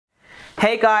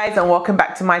Hey guys, and welcome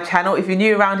back to my channel. If you're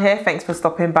new around here, thanks for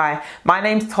stopping by. My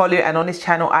name's Tolu, and on this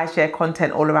channel I share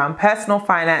content all around personal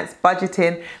finance,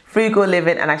 budgeting, frugal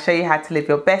living, and I show you how to live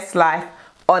your best life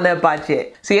on a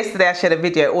budget. So yesterday I shared a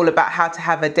video all about how to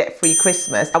have a debt-free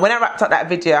Christmas, and when I wrapped up that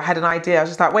video I had an idea. I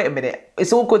was just like, wait a minute,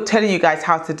 it's all good telling you guys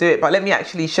how to do it, but let me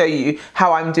actually show you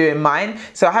how I'm doing mine.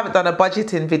 So I haven't done a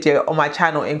budgeting video on my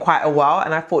channel in quite a while,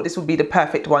 and I thought this would be the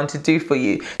perfect one to do for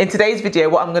you. In today's video,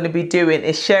 what I'm going to be doing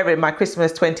is sharing my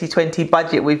Christmas 2020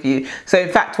 budget with you. So in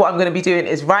fact, what I'm going to be doing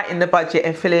is writing the budget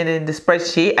and filling in the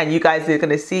spreadsheet, and you guys are going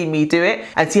to see me do it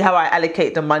and see how I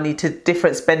allocate the money to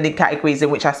different spending categories in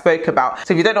which I spoke about.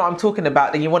 So if you don't know what I'm talking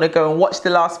about, then you want to go and watch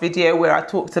the last video where I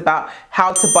talked about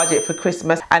how to budget for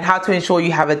Christmas and how to ensure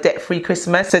you have a debt-free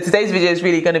Christmas. So today's video is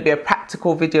really going to be a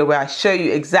practical video where I show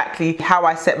you exactly how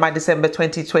I set my December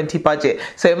 2020 budget.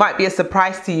 So it might be a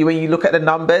surprise to you when you look at the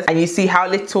numbers and you see how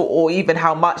little or even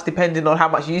how much, depending on how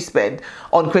much you spend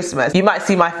on Christmas. You might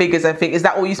see my figures and think, is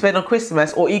that all you spend on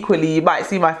Christmas? Or equally, you might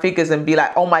see my figures and be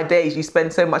like, oh my days, you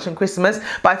spend so much on Christmas.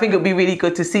 But I think it would be really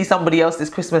good to see somebody else's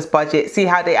Christmas budget, see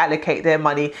how they allocate their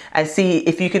money, and see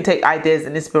if you can take ideas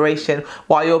and inspiration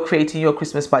while you're creating your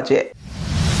Christmas budget.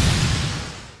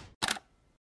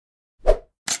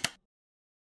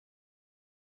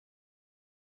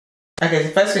 Okay, so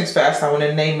first things first, I want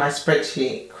to name my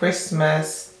spreadsheet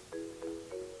Christmas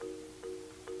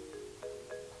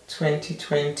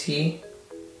 2020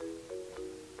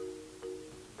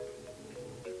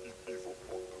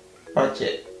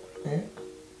 budget.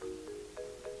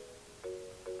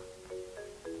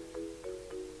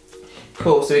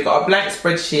 Cool, so we've got a blank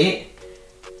spreadsheet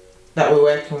that we're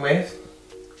working with.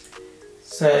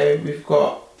 So we've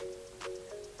got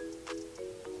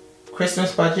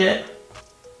Christmas budget,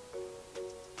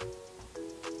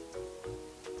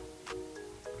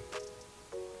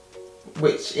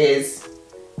 which is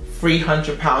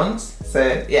 £300.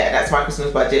 So yeah, that's my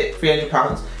Christmas budget,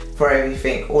 £300 for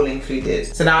everything, all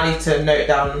included. So now I need to note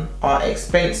down our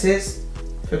expenses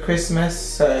for Christmas.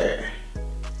 So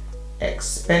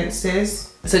expenses.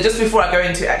 So just before I go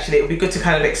into it, actually, it would be good to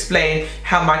kind of explain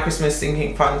how my Christmas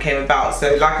sinking fund came about.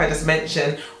 So like I just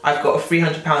mentioned, I've got a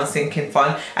 £300 sinking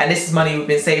fund, and this is money we've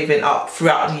been saving up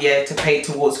throughout the year to pay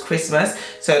towards Christmas.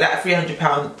 So that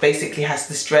 £300 basically has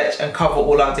to stretch and cover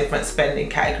all our different spending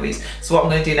categories. So what I'm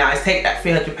going to do now is take that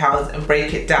 £300 and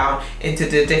break it down into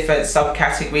the different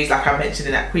subcategories like I mentioned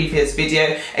in that previous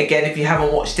video. Again, if you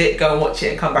haven't watched it, go and watch it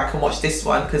and come back and watch this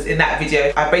one, because in that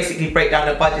video I basically break down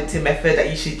a budgeting method that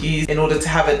you should use in order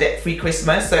to have a debt-free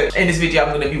Christmas. So in this video I'm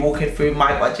going to be walking through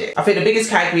my budget. I think the biggest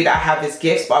category that I have is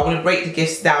gifts, but I want to break the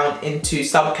gifts down into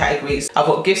subcategories. I've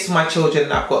got gifts for my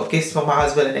children, I've got gifts for my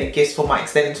husband, and then gifts for my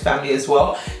extended family as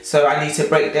well. So I need to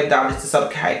break them down into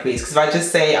subcategories, because if I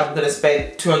just say I'm going to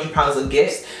spend £200 on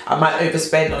gifts, I might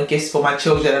overspend on gifts for my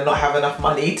children and not have enough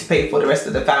money to pay for the rest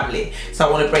of the family. So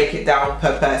I want to break it down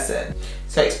per person.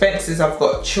 So expenses, I've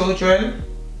got children.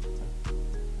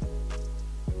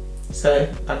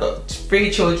 So I've got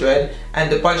 3 children,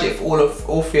 and the budget for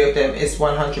all 3 of them is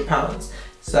 £100.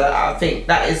 So I think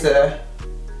that is a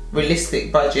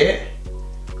realistic budget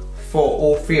for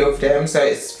all 3 of them. So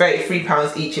it's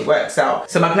 £33 each, it works out.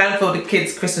 So my plan for the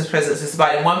kids' Christmas presents is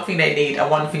buying one thing they need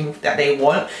and one thing that they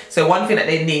want. So one thing that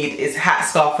they need is hat,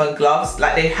 scarf and gloves.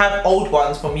 Like, they have old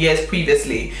ones from years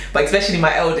previously, but especially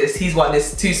my eldest, his one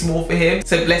is too small for him.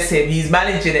 So bless him, he's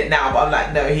managing it now, but I'm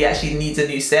like, no, he actually needs a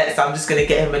new set. So I'm just gonna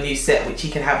get him a new set which he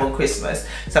can have on Christmas.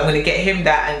 So I'm gonna get him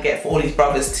that and get for all his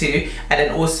brothers too. And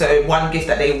then also one gift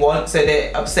that they want. So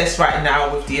they're obsessed right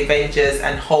now with the Avengers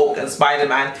and Hulk and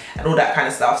Spider-Man and all that kind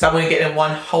of stuff. So I'm going to get them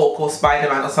one Hulk or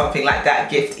Spider-Man or something like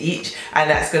that gift each, and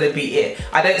that's going to be it.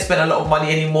 I don't spend a lot of money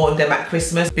anymore on them at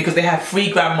Christmas because they have 3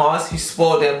 grandmas who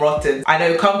spoil them rotten. I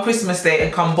know come Christmas Day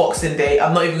and come Boxing Day,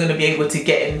 I'm not even going to be able to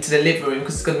get into the living room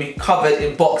because it's going to be covered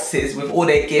in boxes with all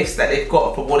their gifts that they've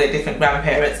got from all their different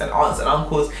grandparents and aunts and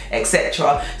uncles,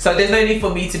 etc. So there's no need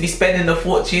for me to be spending a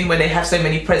fortune when they have so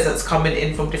many presents coming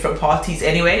in from different parties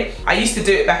anyway. I used to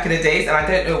do it back in the days, and I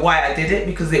don't know why I did it,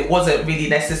 because it wasn't really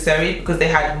necessary, because they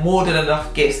had more than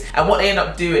enough gifts, and what they end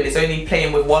up doing is only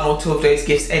playing with 1 or 2 of those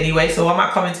gifts anyway. So I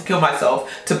might come in to kill myself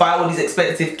to buy all these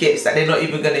expensive gifts that they're not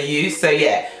even going to use. So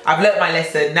yeah, I've learnt my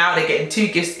lesson. Now they're getting 2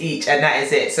 gifts each, and that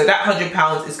is it. So that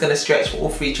 £100 is going to stretch for all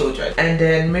 3 children. And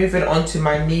then moving on to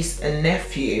my niece and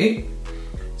nephew.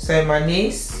 So my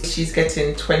niece, she's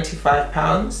getting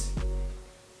 £25,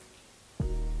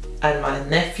 and my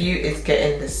nephew is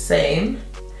getting the same.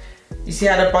 You see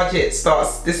how the budget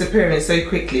starts disappearing so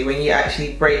quickly when you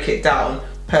actually break it down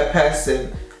per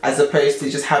person, as opposed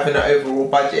to just having an overall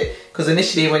budget. Because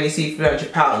initially when you see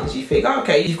 £300, you think, oh,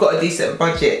 okay, you've got a decent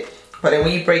budget But then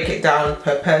when you break it down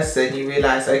per person, you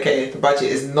realise, okay, the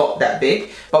budget is not that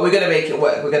big, but we're going to make it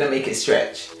work, we're going to make it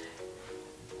stretch.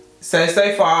 So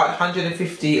far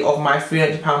 150 of my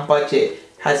 £300 budget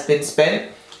has been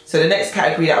spent. So the next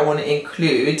category that I want to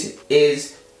include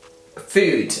is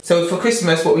food. So for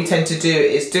Christmas, what we tend to do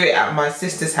is do it at my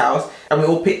sister's house and we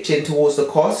all pitch in towards the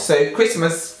cost. So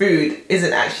Christmas food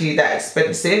isn't actually that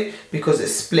expensive because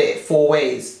it's split 4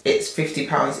 ways. It's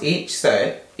 £50 each.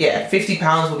 So yeah,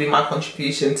 £50 will be my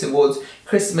contribution towards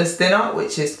Christmas dinner,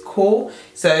 which is cool.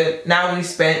 So now we've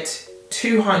spent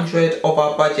 200 of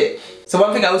our budget. So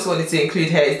one thing I also wanted to include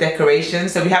here is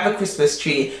decorations. So we have a Christmas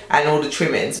tree and all the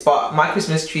trimmings, but my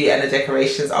Christmas tree and the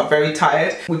decorations are very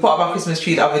tired. We put up our Christmas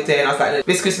tree the other day and I was like, no,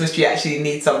 this Christmas tree actually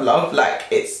needs some love. Like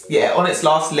it's, yeah, on its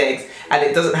last legs and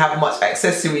it doesn't have much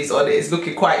accessories on it. It's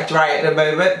looking quite dry at the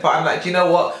moment, but I'm like, you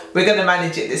know what? We're gonna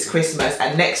manage it this Christmas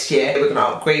and next year we're gonna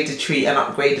upgrade the tree and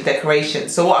upgrade the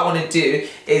decorations. So what I wanna do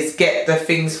is get the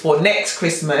things for next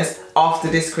Christmas after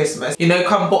this Christmas. You know,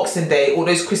 come Boxing Day, all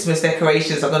those Christmas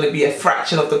decorations are gonna be a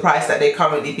fraction of the price that they're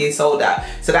currently being sold at.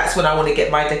 So that's when I want to get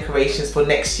my decorations for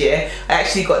next year. I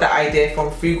actually got that idea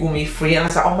from Frugal Me Free and I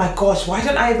was like, oh my gosh, why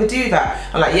don't I ever do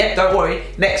that? I'm like, yeah, don't worry,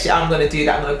 next year I'm going to do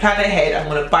that. I'm going to plan ahead. I'm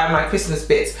going to buy my Christmas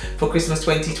bits for Christmas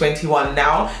 2021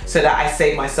 now so that I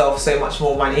save myself so much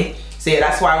more money. So yeah,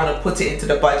 that's why I want to put it into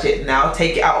the budget now,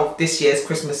 take it out of this year's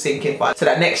Christmas sinking fund so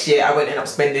that next year I won't end up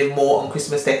spending more on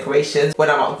Christmas decorations when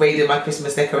I'm upgrading my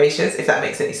Christmas decorations, if that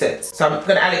makes any sense. So I'm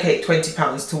going to allocate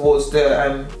 £20 towards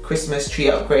the Christmas tree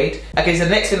upgrade. Okay, so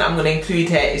the next thing I'm going to include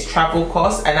here is travel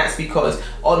costs, and that's because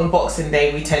on Boxing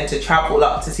Day we tend to travel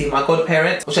up to see my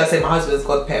godparents, or should I say my husband's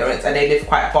godparents, and they live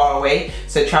quite far away,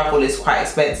 so travel is quite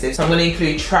expensive. So I'm going to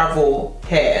include travel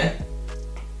here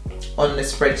on the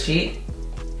spreadsheet.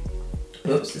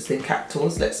 Oops, it's in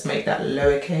capitals. Let's make that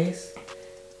lowercase.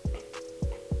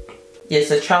 Yeah,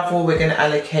 so travel, we're going to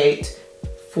allocate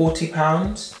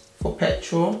 £40 for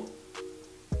petrol.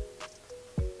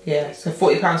 Yeah, so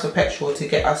 £40 for petrol to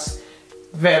get us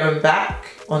there and back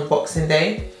on Boxing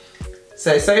Day.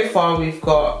 So far we've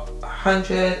got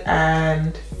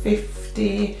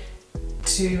 150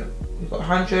 to, we've got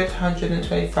 100,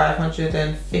 125,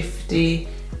 150,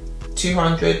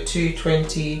 200,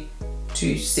 220,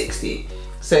 260.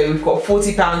 So we've got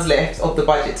 £40 left of the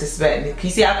budget to spend. Can you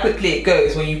see how quickly it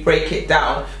goes when you break it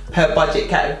down per budget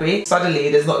category? Suddenly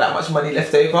there's not that much money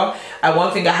left over. And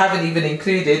one thing I haven't even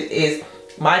included is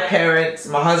my parents,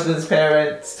 my husband's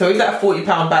parents. So with that £40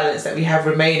 balance that we have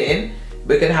remaining,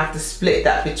 we're gonna have to split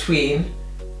that between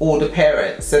all the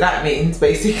parents. So that means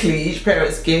basically each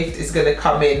parent's gift is gonna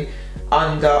come in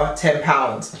under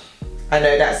 £10. I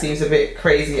know that seems a bit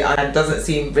crazy and doesn't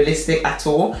seem realistic at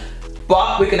all,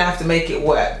 but we're gonna have to make it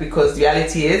work because the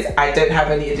reality is I don't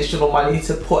have any additional money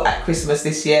to put at Christmas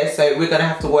this year, so we're gonna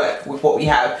have to work with what we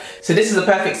have. So this is a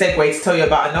perfect segue to tell you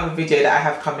about another video that I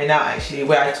have coming out actually,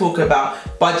 where I talk about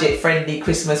budget-friendly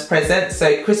Christmas presents.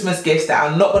 So Christmas gifts that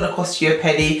are not gonna cost you a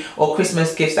penny, or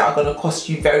Christmas gifts that are gonna cost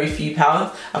you very few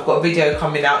pounds. I've got a video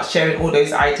coming out sharing all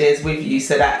those ideas with you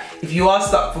so that if you are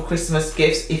stuck for Christmas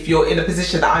gifts, if you're in a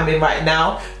position that I'm in right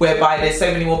now, whereby there's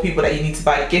so many more people that you need to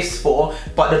buy gifts for,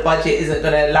 but the budget isn't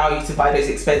going to allow you to buy those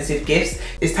expensive gifts,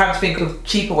 it's time to think of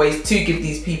cheaper ways to give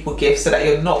these people gifts so that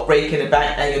you're not breaking the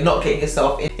bank and you're not getting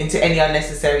yourself into any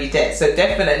unnecessary debt. So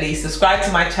definitely subscribe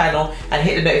to my channel and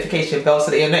hit the notification bell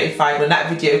so that you're notified when that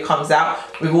video comes out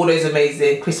with all those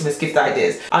amazing Christmas gift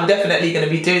ideas. I'm definitely going to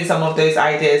be doing some of those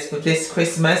ideas for this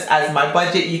Christmas, as my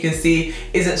budget, you can see,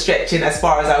 isn't stretching as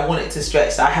far as I want it to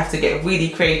stretch. So I have to get really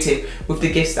creative with the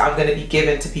gifts that I'm going to be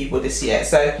giving to people this year.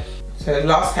 So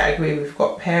last category, we've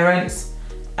got parents,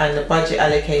 and the budget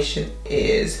allocation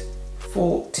is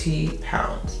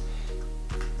 £40.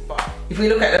 If we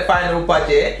look at the final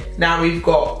budget, now we've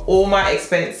got all my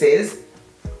expenses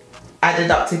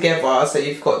added up together. So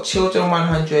you've got children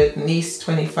 100, niece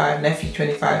 25, nephew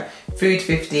 25, food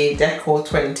 50, decor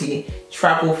 20,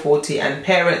 travel 40, and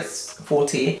parents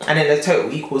 40, and then the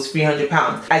total equals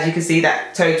 £300. As you can see,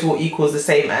 that total equals the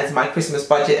same as my Christmas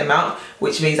budget amount,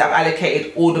 which means I've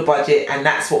allocated all the budget and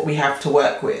that's what we have to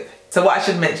work with. So what I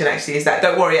should mention actually is that,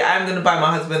 don't worry, I am going to buy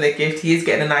my husband a gift. He is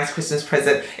getting a nice Christmas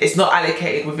present. It's not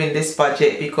allocated within this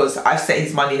budget because I've set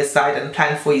his money aside and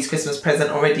planned for his Christmas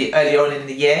present already earlier on in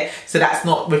the year. So that's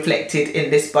not reflected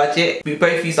in this budget. We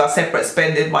both use our separate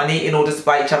spending money in order to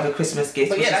buy each other Christmas gifts.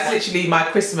 But yeah, that's literally my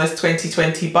Christmas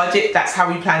 2020 budget. That's how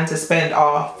we plan to spend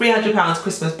our £300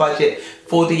 Christmas budget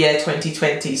for the year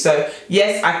 2020. So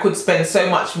yes, I could spend so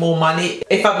much more money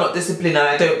if I'm not disciplined and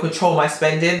I don't control my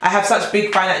spending. I have such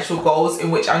big financial goals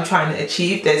in which I'm trying to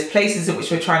achieve. There's places in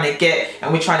which we're trying to get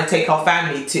and we're trying to take our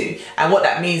family to, and what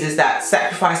that means is that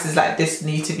sacrifices like this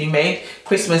need to be made.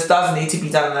 Christmas does need to be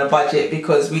done on a budget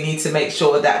because we need to make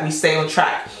sure that we stay on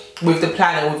track with the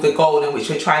plan and with the goal in which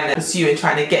we're trying to pursue and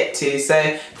trying to get to. So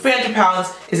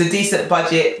 £300 is a decent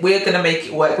budget. We're going to make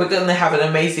it work. We're going to have an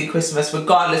amazing Christmas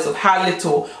regardless of how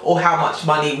little or how much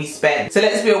money we spend. So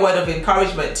let's be a word of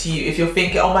encouragement to you if you're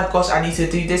thinking, oh my gosh, I need to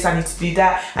do this, I need to do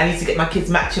that, I need to get my kids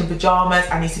matching pajamas,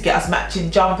 I need to get us matching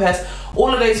jumpers.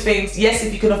 All of those things, yes,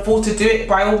 if you can afford to do it,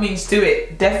 by all means do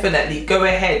it. Definitely, go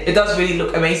ahead. It does really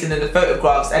look amazing in the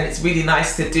photographs and it's really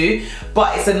nice to do,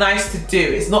 but it's a nice to do.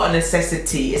 It's not a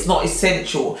necessity, it's not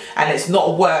essential, and it's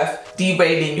not worth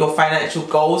derailing your financial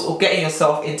goals or getting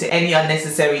yourself into any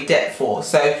unnecessary debt for.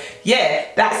 So yeah,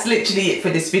 that's literally it for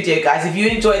this video, guys. If you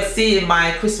enjoyed seeing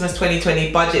my Christmas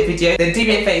 2020 budget video, then do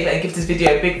me a favor and give this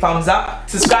video a big thumbs up.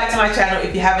 Subscribe to my channel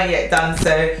if you haven't yet done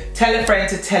so. Tell a friend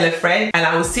to tell a friend, and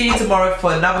I will see you tomorrow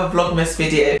for another Vlogmas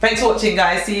video. Thanks for watching,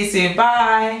 guys. See you soon.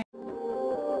 Bye.